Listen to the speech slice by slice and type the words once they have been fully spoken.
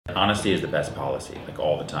Honesty is the best policy, like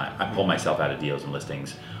all the time. I pull myself out of deals and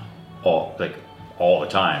listings all the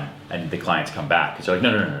time, and the clients come back because they're like,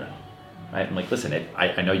 no. Right? I'm like, listen,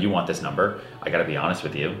 I know you want this number. I got to be honest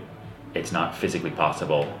with you. It's not physically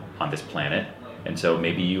possible on this planet, and so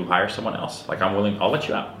maybe you hire someone else. Like, I'm willing. I'll let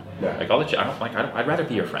you out. Yeah. Like, I'll let you. I'd rather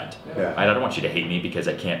be your friend. Yeah. I don't want you to hate me because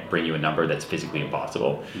I can't bring you a number that's physically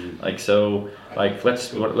impossible. Mm-hmm. Like, so, like,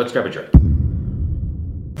 let's grab a drink.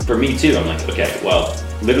 For me too, I'm like, okay, well,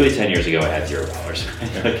 literally 10 years ago, I had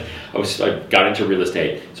 $0. Like, I got into real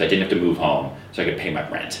estate, so I didn't have to move home, so I could pay my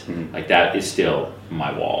rent. Mm-hmm. Like, that is still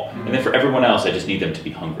my wall. Mm-hmm. And then for everyone else, I just need them to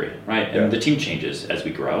be hungry, right? And the team changes as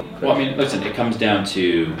we grow. Well, I mean, listen, it comes down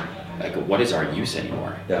to, like, what is our use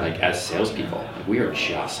anymore? Yeah. Like, as salespeople, like, we are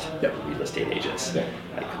just real estate agents. Yeah.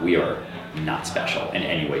 Like, we are not special in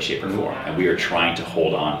any way, shape, or form. And we are trying to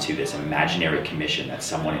hold on to this imaginary commission that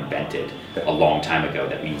someone invented a long time ago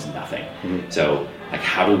that means nothing. Mm-hmm. So, like,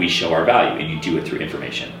 how do we show our value? And you do it through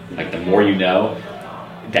information. Like, the more you know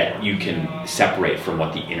that you can separate from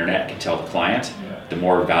what the internet can tell the client, the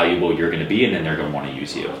more valuable you're going to be, and then they're going to want to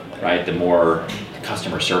use you, right? The more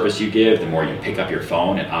customer service you give, the more you pick up your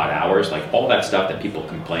phone at odd hours, like all that stuff that people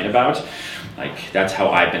complain about. Like, that's how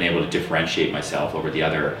I've been able to differentiate myself over the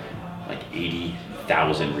other, like,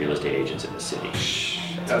 80,000 real estate agents in the city.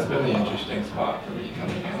 That's been the interesting spot for me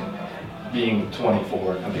coming in, being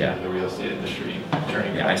 24, coming into the real estate industry,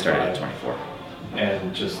 turning. Yeah, I started at 24.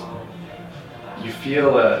 And just, you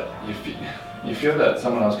feel that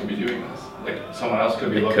someone else could be doing this. Like, someone else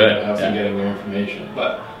could be looking at us and getting new information.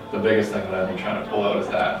 But the biggest thing that I've been trying to pull out is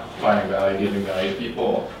that finding value, giving value to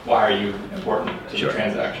people. Why are you important to the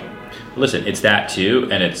transaction? Listen, it's that too,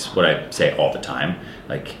 and it's what I say all the time.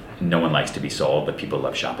 Like, no one likes to be sold, but people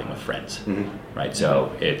love shopping with friends, right?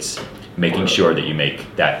 So it's making sure that you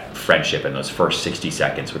make that friendship in those first 60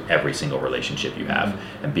 seconds with every single relationship you have,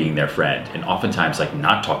 and being their friend. And oftentimes, like,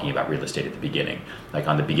 not talking about real estate at the beginning, like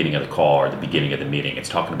on the beginning of the call or the beginning of the meeting. It's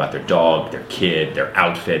talking about their dog, their kid, their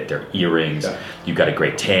outfit, their earrings. Yeah. You got a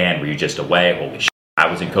great tan. Were you just away? Holy shit, I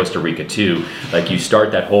was in Costa Rica too. Like, you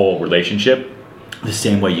start that whole relationship the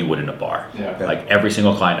same way you would in a bar. Yeah. Like, every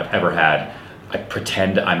single client I've ever had, I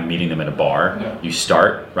pretend I'm meeting them in a bar. Yeah. You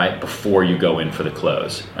start right before you go in for the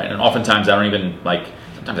close, right? And oftentimes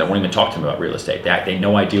sometimes I won't even talk to them about real estate. They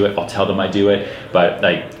know I do it. I'll tell them I do it, but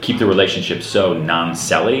like, keep the relationship so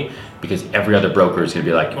non-selly, because every other broker is going to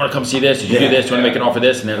be like, you want to come see this? Did you do this? Do you want to make an offer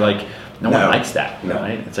this? And they're like, no one likes that,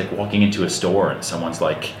 right? It's like walking into a store and someone's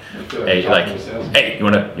like, hey, you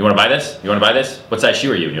want to buy this? You want to buy this? What size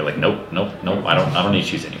shoe are you? And you're like, nope, I don't need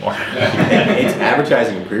shoes anymore. It's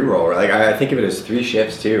advertising and pre-roll, right? Like, I think of it as 3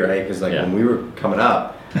 shifts too, right? Because like when we were coming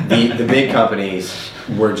up, the big companies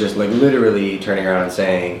were just like literally turning around and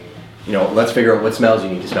saying, you know, let's figure out what smells you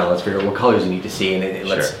need to smell. Let's figure out what colors you need to see, and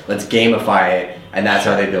let's gamify it. And that's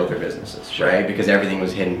how they built their businesses, right? Because everything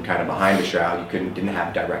was hidden kind of behind a shroud. You didn't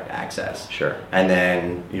have direct access. Sure. And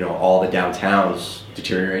then, you know, all the downtowns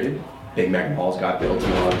deteriorated. Big mega malls got built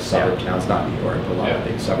in a lot of suburb towns, not New York, but a lot of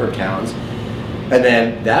big suburb towns. And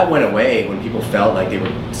then that went away when people felt like they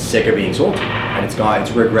were sick of being sold to. And it's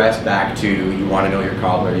regressed back to, you want to know your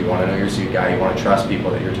cobbler, you want to know your suit guy, you want to trust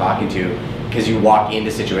people that you're talking to, because you walk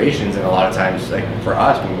into situations, and a lot of times, like for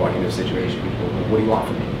us, when we walk into a situation, people go, what do you want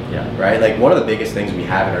from me? Yeah. Right? Like, one of the biggest things we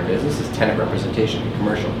have in our business is tenant representation in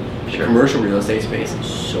commercial. The commercial real estate space is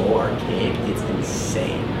so archaic, it's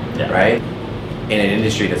insane, right? In an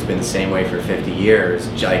industry that's been the same way for 50 years,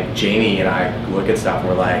 like Jamie and I look at stuff and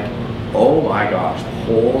we're like, oh my gosh, the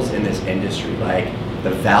holes in this industry, like the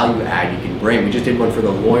value add you can bring. We just did one for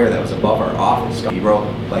the lawyer that was above our office. He wrote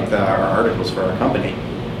like our articles for our company,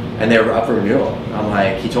 and they were up for renewal. I'm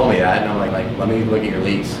like, he told me that, and I'm like, let me look at your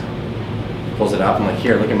lease. Pulls it up. I'm like,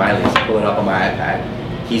 here, look at my lease. Pull it up on my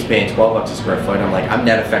iPad. He's paying $12 a square foot. I'm like, I'm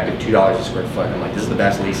net effective $2 a square foot. I'm like, this is the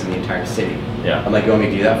best lease in the entire city. Yeah. I'm like, you want me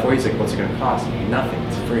to do that for you? He's like, what's it going to cost? I'm like, nothing.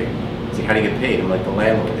 It's free. He's like, how do you get paid? I'm like, the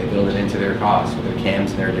landlord. They build it into their costs with their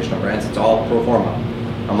CAMs and their additional rents. It's all pro forma.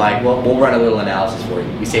 I'm like, well, we'll run a little analysis for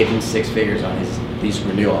you. We saved him 6 figures on his lease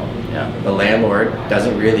renewal. Yeah. The landlord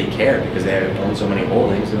doesn't really care because they own so many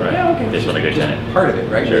holdings. They're like, yeah, okay. Just want a good tenant. Part of it,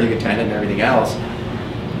 right? Really good tenant and everything else.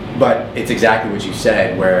 But it's exactly what you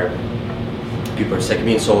said, where people are sick of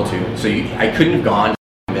being sold to. So I couldn't have gone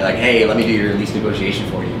and be like, hey, let me do your lease negotiation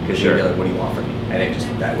for you, because you'd be like, what do you want from me?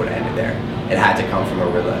 And that would have ended there. It had to come from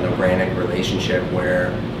an organic relationship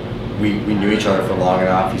where we knew each other for long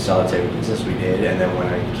enough. He saw the type of business we did, and then when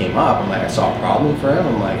I came up, I'm like, I saw a problem for him.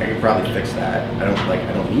 I'm like, I could probably fix that.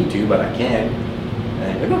 I don't need to, but I can.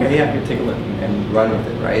 And he's like, okay, yeah, here, take a look and run with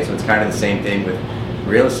it, right? So it's kind of the same thing with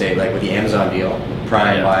real estate, like with the Amazon deal,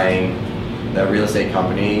 Prime buying the real estate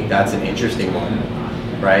company, that's an interesting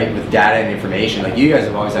one, right? With data and information, like you guys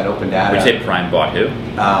have always had open data. Would you say Prime bought who?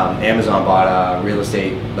 Amazon bought a real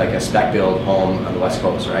estate, like a spec build home on the West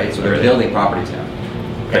Coast, right? So they're building properties now.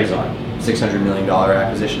 Amazon, $600 million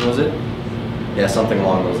acquisition, was it? Yeah, something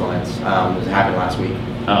along those lines. It happened last week.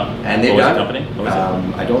 Oh, and they've done. The company? What was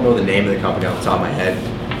it? I don't know the name of the company off the top of my head.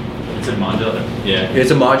 It's a modular. Yeah.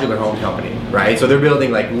 It's a modular home company, right? So they're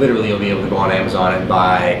building, like, literally you'll be able to go on Amazon and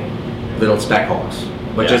buy little spec homes.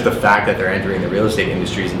 But just the fact that they're entering the real estate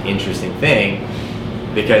industry is an interesting thing,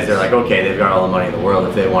 because they're like, okay, they've got all the money in the world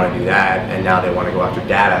if they want to do that, and now they want to go after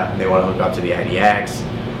data, and they want to hook up to the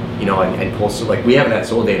IDX, you know, and pull. So, like, we haven't had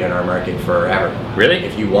sold data in our market forever. Really?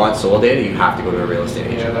 If you want sold data, you have to go to a real estate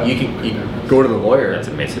agent. Yeah, you can go to the lawyer. That's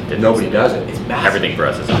a massive difference. Nobody does it. It's massive. Everything for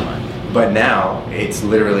us is online. But now it's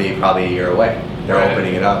literally probably a year away. They're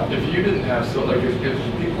opening it up. If you didn't have sold, like if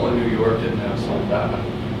people in New York didn't have sold data,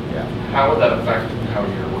 how would that affect how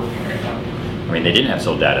you're working right now? I mean, they didn't have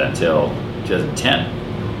sold data until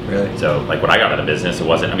 2010. Really? So, like, when I got out of business, it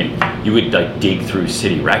wasn't. I mean, you would like dig through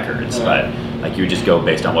city records, but like you would just go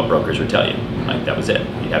based on what brokers would tell you. Like that was it.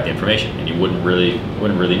 You'd have the information, and you wouldn't really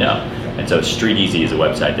know. And so, StreetEasy is a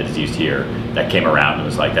website that is used here that came around and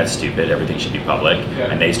was like, that's stupid. Everything should be public.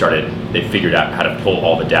 Yeah. And they figured out how to pull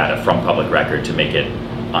all the data from public record to make it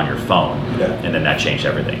on your phone, and then that changed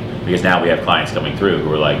everything. Because now we have clients coming through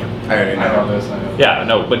who are like, I already know this. I know. Yeah,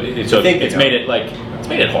 no, but it's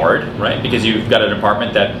made it hard, right? Because you've got an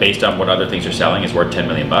apartment that, based on what other things are selling, is worth $10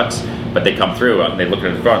 million. But they come through and they look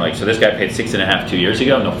at the phone like, so this guy paid 6.5 2 years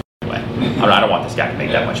ago. No way. I don't want this guy to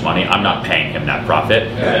make that much money. I'm not paying him that profit.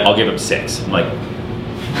 I'll give him 6. I'm like,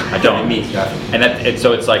 I don't. And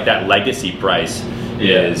so it's like that legacy price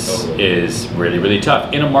is really, really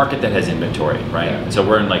tough in a market that has inventory, right? Yeah. So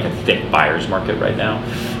we're in like a thick buyer's market right now,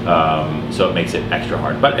 so it makes it extra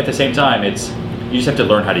hard. But at the same time, you just have to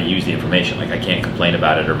learn how to use the information. Like, I can't complain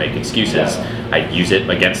about it or make excuses. Yeah. I use it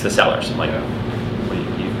against the sellers. I'm like,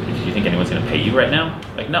 do you think anyone's going to pay you right now?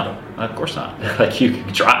 Like, no, of course not. Like, you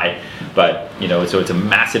can try, but so it's a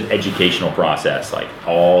massive educational process, like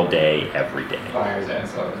all day, every day. Buyers and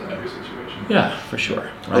sellers in every situation. Yeah, for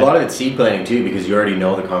sure. Right? A lot of it's seed planning too, because you already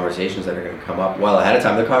know the conversations that are going to come up well ahead of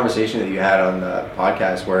time. The conversation that you had on the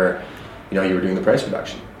podcast where, you were doing the price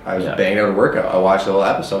reduction. I was banging out a workout. I watched the whole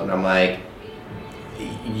episode, and I'm like,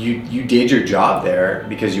 you did your job there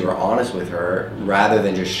because you were honest with her, rather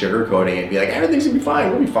than just sugarcoating it and be like, everything's gonna be fine.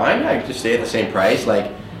 We'll be fine. I just stay at the same price.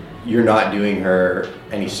 Like, you're not doing her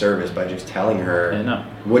any service by just telling her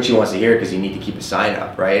what she wants to hear, because you need to keep a sign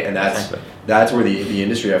up, right? And that's where the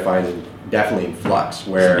industry, I find, is definitely in flux.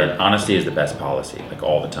 Where honesty is the best policy, like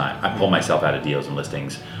all the time. I pull myself out of deals and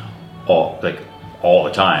listings all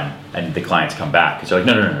the time, and the clients come back because they're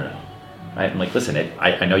like, no. Right? I'm like, listen,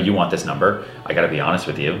 I know you want this number. I got to be honest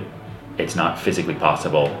with you. It's not physically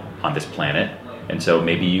possible on this planet, and so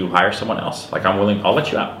maybe you hire someone else. Like, I'll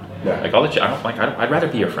let you out. Yeah. Like, I'll let you. I'd rather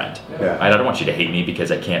be your friend. Yeah. I don't want you to hate me because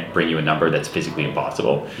I can't bring you a number that's physically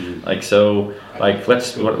impossible. Mm-hmm. Like, so, like,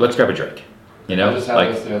 let's grab a drink. I just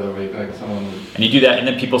had this the other week, like someone. And you do that, and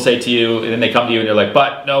then people say to you, and then they come to you, and they're like,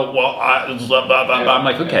 "But no, well, blah, blah, blah." I'm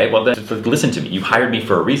like, okay, well then, listen to me. You hired me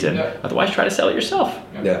for a reason. Yeah. Otherwise, try to sell it yourself.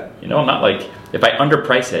 Yeah. I'm not like, if I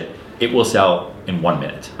underprice it, it will sell in 1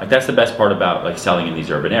 minute. Like, that's the best part about like selling in these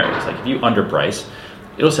urban areas. Like, if you underprice,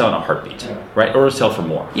 it'll sell in a heartbeat, right? Or it'll sell for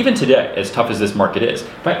more. Even today, as tough as this market is,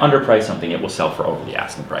 if I underprice something, it will sell for over the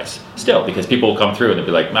asking price. Still, because people will come through and they'll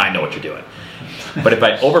be like, I know what you're doing. But if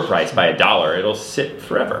I overprice by $1, it'll sit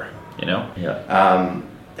forever, Yeah.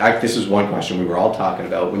 This is one question we were all talking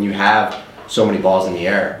about. When you have so many balls in the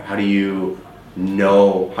air, how do you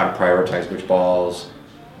know how to prioritize which balls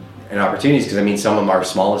and opportunities? Because, some of our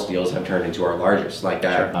smallest deals have turned into our largest, like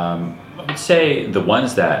that. Sure. I would say the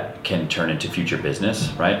ones that can turn into future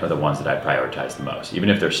business, right, are the ones that I prioritize the most. Even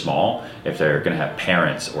if they're small, if they're going to have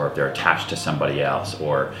parents, or if they're attached to somebody else,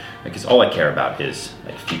 or because all I care about is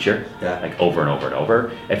like future, like over and over and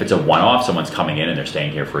over. If it's a one-off, someone's coming in and they're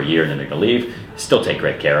staying here for a year and then they're going to leave, still take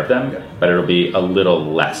great care of them, but it'll be a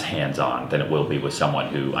little less hands-on than it will be with someone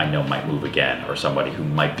who I know might move again, or somebody who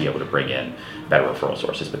might be able to bring in better referral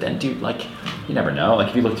sources. But then, dude, like, you never know. Like,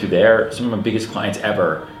 if you look through there, some of my biggest clients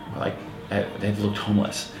ever are like, they've looked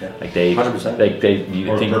homeless. Like, they 100%.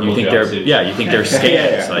 You think they're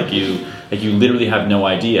scams. Like, you literally have no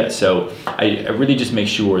idea. So I really just make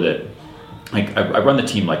sure that, like, I run the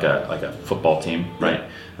team like a football team, right?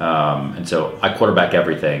 And so I quarterback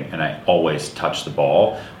everything, and I always touch the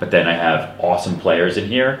ball. But then I have awesome players in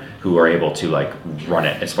here who are able to like run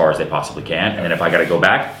it as far as they possibly can. And then if I got to go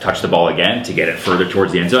back, touch the ball again to get it further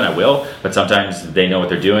towards the end zone, I will. But sometimes they know what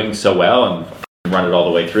they're doing so well and run it all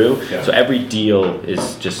the way through. Yeah. So every deal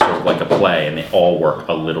is just sort of like a play, and they all work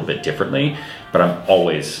a little bit differently. But I'm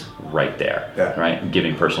always right there, right? I'm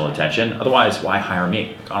giving personal attention. Otherwise, why hire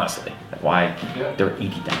me? Honestly, why? There are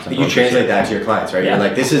 80,000. You translate that to your clients, right? Yeah. You're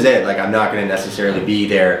like, this is it. Like, I'm not going to necessarily be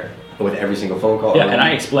there with every single phone call. Yeah, and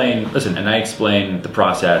I explain the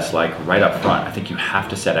process like right up front. I think you have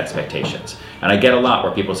to set expectations. And I get a lot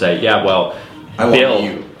where people say, yeah, well,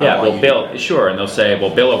 Bill, sure. And they'll say,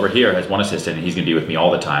 well, Bill over here has one assistant and he's going to be with me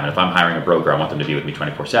all the time. And if I'm hiring a broker, I want them to be with me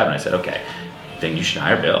 24/7. I said, okay, then you should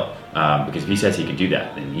hire Bill. Because if he says he can do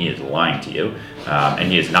that, then he is lying to you. And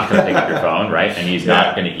he is not going to pick up your phone, right? And he's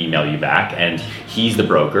not going to email you back. And he's the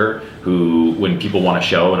broker who, when people want to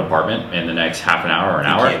show an apartment in the next half an hour or an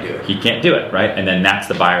hour, he can't do it, right? And then that's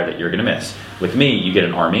the buyer that you're going to miss. With me, you get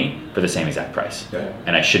an army for the same exact price. Yeah.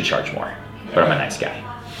 And I should charge more, but I'm a nice guy.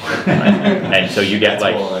 And so you get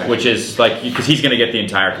which is like, because he's going to get the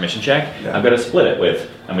entire commission check. Yeah. I've got to split it with,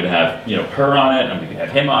 I'm going to have her on it, I'm going to have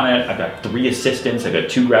him on it, I've got 3 assistants, I've got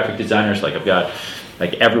 2 graphic designers, like I've got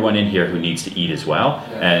like everyone in here who needs to eat as well.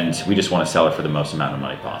 Yeah. And we just want to sell it for the most amount of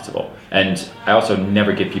money possible. And I also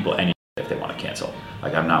never give people any if they want to cancel.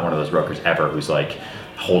 Like, I'm not one of those brokers ever who's like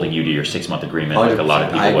holding you to your 6-month agreement like a lot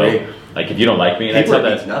of people will. Like, if you don't like me,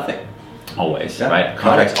 that's nothing. Always, right?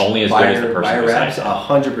 Contract's only as good as the person who signs it.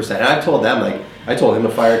 100%. And I've told them, like, I told him to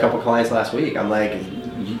fire a couple clients last week. I'm like,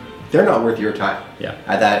 they're not worth your time. Yeah.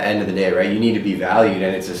 At that end of the day, right? You need to be valued,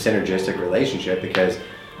 and it's a synergistic relationship because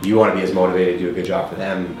you want to be as motivated to do a good job for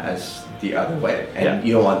them as the other way. And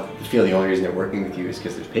you don't want to feel the only reason they're working with you is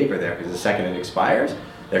because there's paper there. Because the second it expires,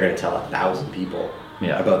 they're going to tell 1,000 people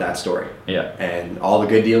about that story. Yeah. And all the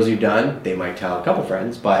good deals you've done, they might tell a couple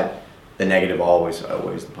friends, but the negative always the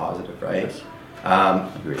positive, right?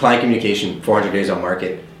 Yes. Client communication, 400 days on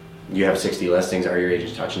market. You have 60 listings. Are your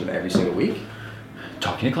agents touching them every single week?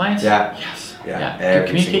 Talking to clients? Yeah. Yes. Yeah.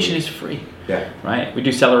 Communication is free. Yeah. Right? We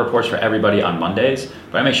do seller reports for everybody on Mondays,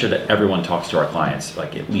 but I make sure that everyone talks to our clients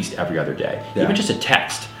like at least every other day. Yeah. Even just a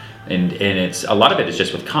text. And it's a lot of it is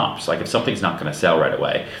just with comps. Like, if something's not going to sell right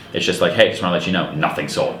away, it's just like, hey, just want to let you know, nothing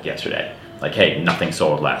sold yesterday. Like, hey, nothing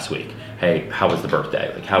sold last week. Hey, how was the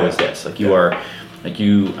birthday? Like, how is this? Like,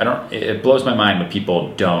 it blows my mind when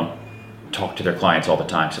people don't talk to their clients all the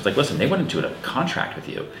time. So it's like, listen, they went into a contract with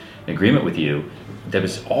you, an agreement with you that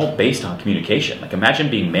was all based on communication. Like, imagine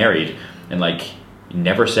being married and like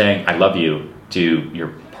never saying I love you to your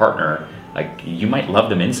partner. Like, you might love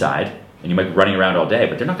them inside and you might be running around all day,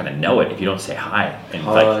 but they're not going to know it if you don't say hi and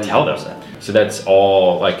like tell them. So that's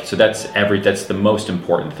all that's the most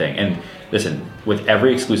important thing. And listen, with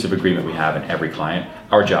every exclusive agreement we have and every client,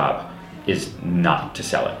 our job is not to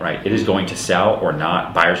sell it, right? It is going to sell or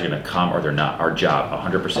not. Buyers are going to come or they're not. Our job,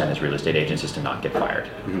 100% as real estate agents, is to not get fired,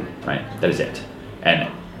 right? That is it.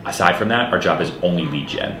 And aside from that, our job is only lead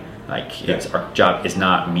gen. Like, our job is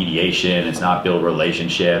not mediation, it's not build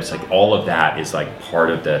relationships. Like, all of that is like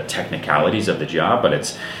part of the technicalities of the job, but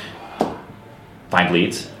it's find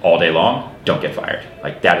leads all day long, don't get fired.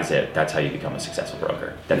 Like, that is it. That's how you become a successful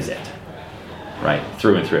broker. That is it. Right,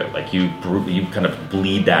 through and through. Like, you kind of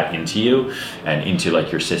bleed that into you and into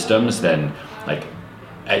like your systems, then like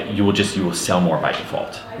you will sell more by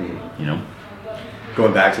default. You know.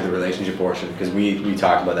 Going back to the relationship portion, because we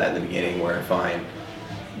talked about that in the beginning, where I find,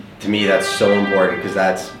 to me, that's so important, because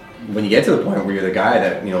that's when you get to the point where you're the guy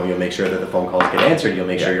that, you'll make sure that the phone calls get answered. You'll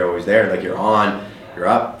make sure you're always there. Like, you're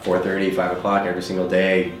up 4:30, 5 o'clock every single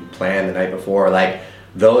day. Plan the night before. Like,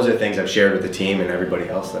 those are things I've shared with the team and everybody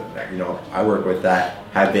else that I work with that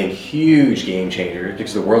have been huge game changers,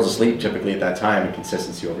 because the world's asleep typically at that time, and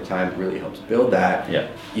consistency over time really helps build that. Yeah.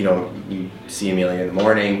 You see Amelia in the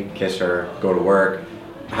morning, kiss her, go to work.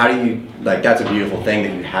 How do you, like, that's a beautiful thing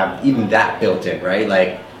that you have even that built in, right?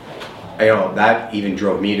 Like, that even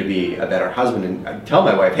drove me to be a better husband, and I tell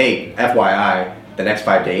my wife, hey, FYI, the next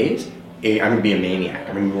 5 days, I'm going to be a maniac.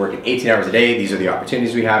 I'm going to be working 18 hours a day. These are the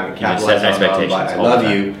opportunities we have. And capitalize on them. I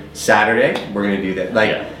love you. Saturday, we're going to do that.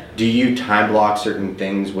 Like, do you time block certain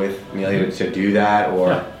things with Amelia to do that, or?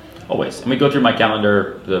 Yeah, always. And we go through my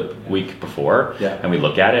calendar the week before, and we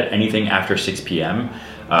look at it. Anything after 6 p.m.,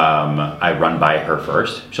 I run by her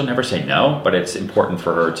first. She'll never say no, but it's important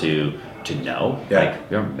for her to know. Like,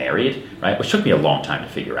 you're married, right? Which took me a long time to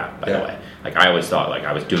figure out, by the way. Like, I always thought, like,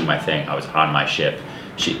 I was doing my thing. I was on my ship.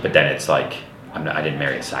 But then it's like, I didn't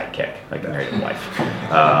marry a sidekick, like I married a wife.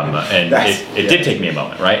 And it did take me a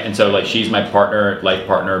moment, right? And so like she's my partner, life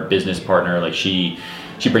partner, business partner. Like she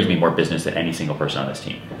brings me more business than any single person on this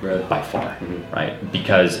team, really? By far, right?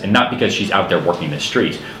 And not because she's out there working the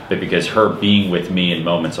streets, but because her being with me in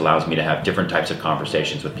moments allows me to have different types of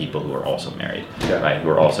conversations with people who are also married, right? Who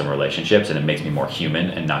are also in relationships, and it makes me more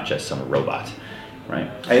human and not just some robot, right?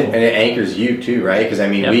 And it anchors you too, right? Because I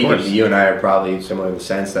mean, you and I are probably similar in the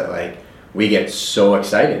sense that like we get so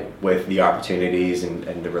excited with the opportunities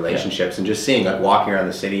and the relationships and just seeing, like, walking around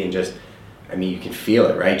the city and just, I mean, you can feel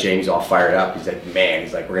it, right? Jamie's all fired up. He's like, man,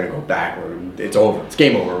 we're going to go back. It's over. It's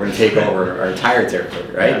game over. We're going to take over our entire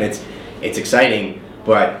territory, right? And it's exciting,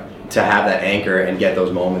 but to have that anchor and get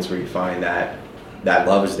those moments where you find that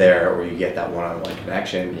love is there, or you get that one-on-one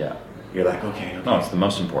connection, you're like, okay. No, it's the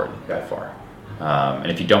most important by far. And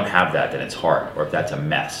if you don't have that, then it's hard. Or if that's a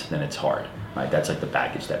mess, then it's hard, right? That's like the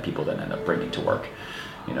baggage that people then end up bringing to work,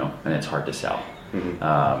 and it's hard to sell.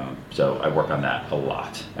 So I work on that a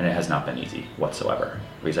lot, and it has not been easy whatsoever,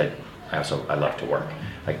 because I love to work.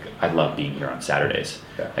 Like, I love being here on Saturdays.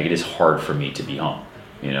 Like, it is hard for me to be home,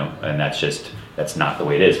 and that's not the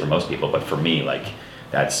way it is for most people, but for me, like,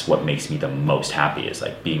 that's what makes me the most happy, is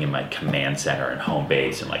like being in my command center and home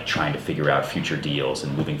base and like trying to figure out future deals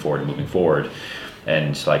and moving forward.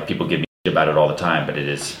 And like, people give me shit about it all the time, but it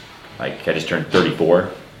is like, I just turned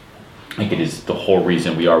 34. Like, it is the whole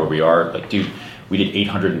reason we are where we are. Like, dude, we did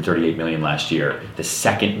 $838 million last year. The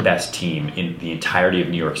second best team in the entirety of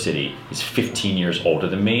New York City is 15 years older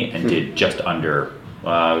than me and did just under,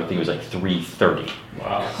 I think it was like 330.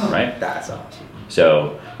 Wow. Right? That's awesome.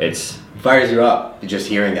 So fires you up just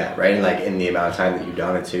hearing that, right? And like, in the amount of time that you've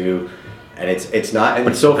done it too. And it's not, and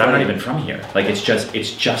it's so funny. I'm not even from here. Like, it's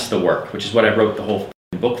just the work, which is what I wrote the whole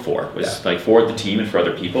book for, was like for the team and for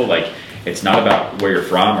other people. Like, it's not about where you're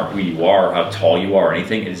from or who you are or how tall you are or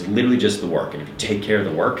anything. It is literally just the work. And if you take care of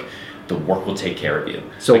the work will take care of you.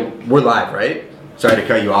 So we're live, right? Sorry to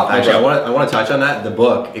cut you off. Actually, I want to touch on that. The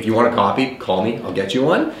book, if you want a copy, call me. I'll get you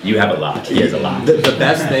one. You have a lot. He has a lot. The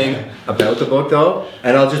best thing about the book, though,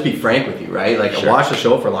 and I'll just be frank with you, right? Like, I watched the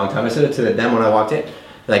show for a long time. I said it to them when I walked in.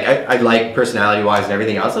 Like, I like personality-wise and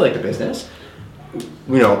everything else. I like the business.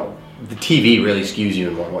 The TV really skews you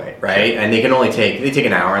in one way, right? And they take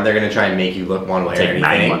an hour, and they're going to try and make you look one way. Take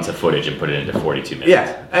 9 months of footage and put it into 42 minutes.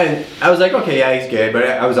 Yeah, and I was like, okay, yeah, he's good, but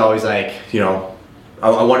I was always like,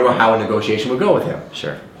 I wonder how a negotiation would go with him.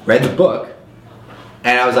 Sure. Read the book,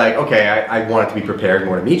 and I was like, okay, I wanted to be prepared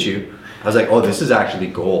more to meet you. I was like, oh, this is actually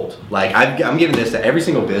gold. Like, I'm giving this to every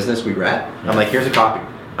single business we rep. I'm like, here's a copy.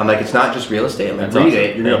 I'm like, it's not just real estate. I'm like, read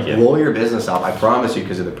it. You're going to blow your business up. I promise you,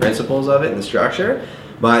 because of the principles of it and the structure.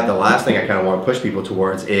 But the last thing I kind of want to push people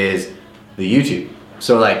towards is the YouTube.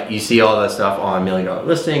 So like, you see all that stuff on $1 Million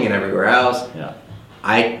Listing and everywhere else. Yeah.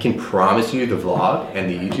 I can promise you the vlog and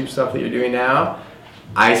the YouTube stuff that you're doing now,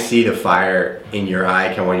 I see the fire in your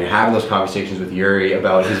eye when you're having those conversations with Yuri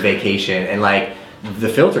about his vacation, and like, the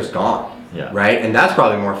filter's gone. Yeah. Right? And that's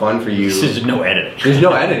probably more fun for you. There's no editing. There's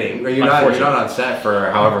no editing. You're not on set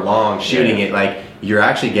for however long shooting it. Like, you're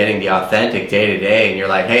actually getting the authentic day to day, and you're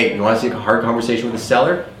like, hey, you want to see a hard conversation with the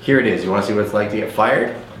seller? Here it is. You want to see what it's like to get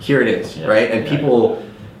fired? Here it is. Right? And people,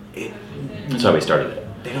 that's how we started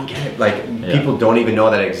it. They don't get it. Like, people don't even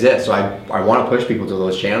know that it exists. So I want to push people to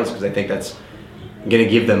those channels, because I think that's going to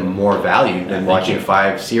give them more value than watching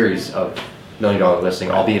 5 series of $1 Million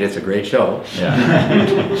Listing, albeit it's a great show. I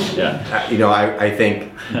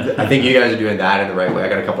think you guys are doing that in the right way. I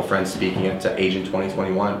got a couple friends speaking at Agent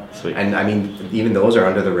 2021. Sweet. And I mean, even those are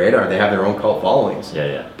under the radar. They have their own cult followings.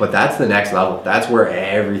 But that's the next level. That's where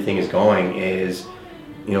everything is going, is,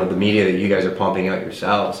 the media that you guys are pumping out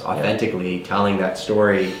yourselves, authentically telling that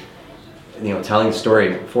story, telling the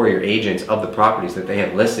story for your agents of the properties that they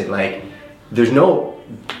have listed. Like, there's no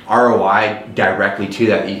ROI directly to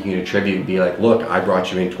that you can attribute and be like, look, I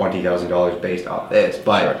brought you in $20,000 based off this.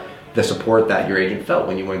 But the support that your agent felt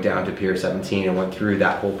when you went down to Pier 17 and went through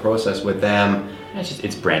that whole process with them.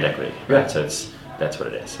 It's brand equity, right? So that's what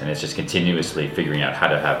it is. And it's just continuously figuring out how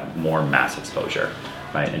to have more mass exposure,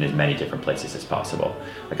 right, in as many different places as possible.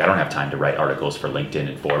 Like, I don't have time to write articles for LinkedIn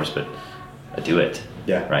and Forbes, but I do it.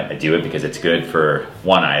 Right. I do it because it's good for,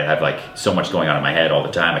 one, I have like so much going on in my head all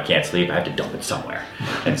the time. I can't sleep. I have to dump it somewhere.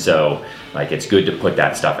 And so, like, it's good to put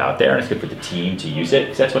that stuff out there, and it's good for the team to use it,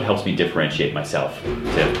 because that's what helps me differentiate myself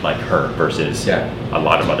to like her versus a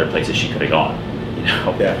lot of other places she could have gone.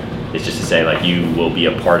 It's just to say, like, you will be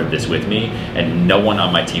a part of this with me, and no one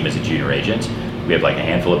on my team is a junior agent. We have like a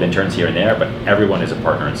handful of interns here and there, but everyone is a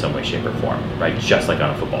partner in some way, shape, or form, right? Just like on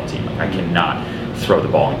a football team. Like, I cannot throw the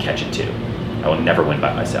ball and catch it too. I will never win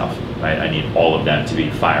by myself, right? I need all of them to be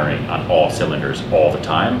firing on all cylinders all the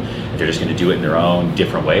time. If they're just going to do it in their own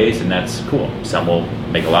different ways, and that's cool. Some will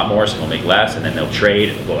make a lot more, some will make less, and then they'll trade,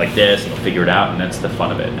 and they'll go like this, and they'll figure it out, and that's the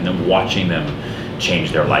fun of it. And then watching them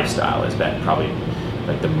change their lifestyle has been probably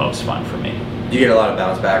like the most fun for me. Do you get a lot of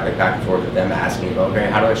bounce back, like back and forth with them asking about, okay,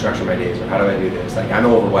 how do I structure my days, or how do I do this? Like, I'm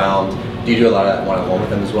overwhelmed. Do you do a lot of that one-on-one with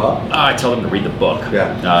them as well? I tell them to read the book.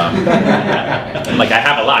 Yeah. And like, I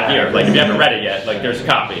have a lot here. Like, if you haven't read it yet, like, there's a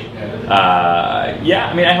copy. Yeah,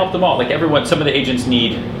 I mean, I help them all. Like, everyone, some of the agents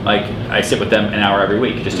need, like, I sit with them an hour every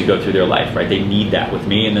week just to go through their life, right? They need that with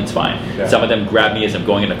me, and that's fine. Yeah. Some of them grab me as I'm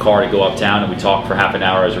going in a car to go uptown, and we talk for half an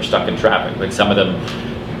hour as we're stuck in traffic. Like, some of them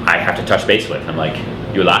I have to touch base with. I'm like,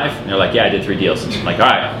 you alive? And they're like, yeah, I did 3 deals. I'm like, all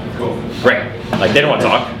right, cool, great. Like, they don't want to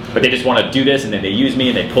talk, but they just want to do this, and then they use me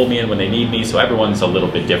and they pull me in when they need me. So everyone's a little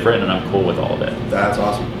bit different, and I'm cool with all of it. That's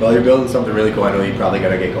awesome. Well, you're building something really cool. I know you probably got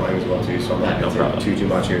to get going as well too, so I'm not going to take too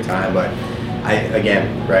much of your time. But I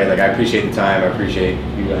appreciate the time. I appreciate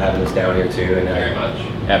you having us down here too. And very much.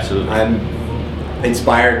 Absolutely. I'm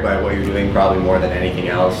inspired by what you're doing, probably more than anything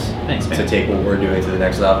else. Thanks, man. To take what we're doing to the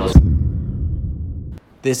next level.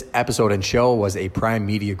 This episode and show was a Prime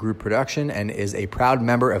Media Group production and is a proud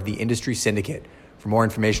member of the Industry Syndicate. For more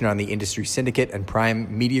information on the Industry Syndicate and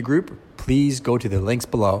Prime Media Group, please go to the links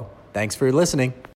below. Thanks for listening.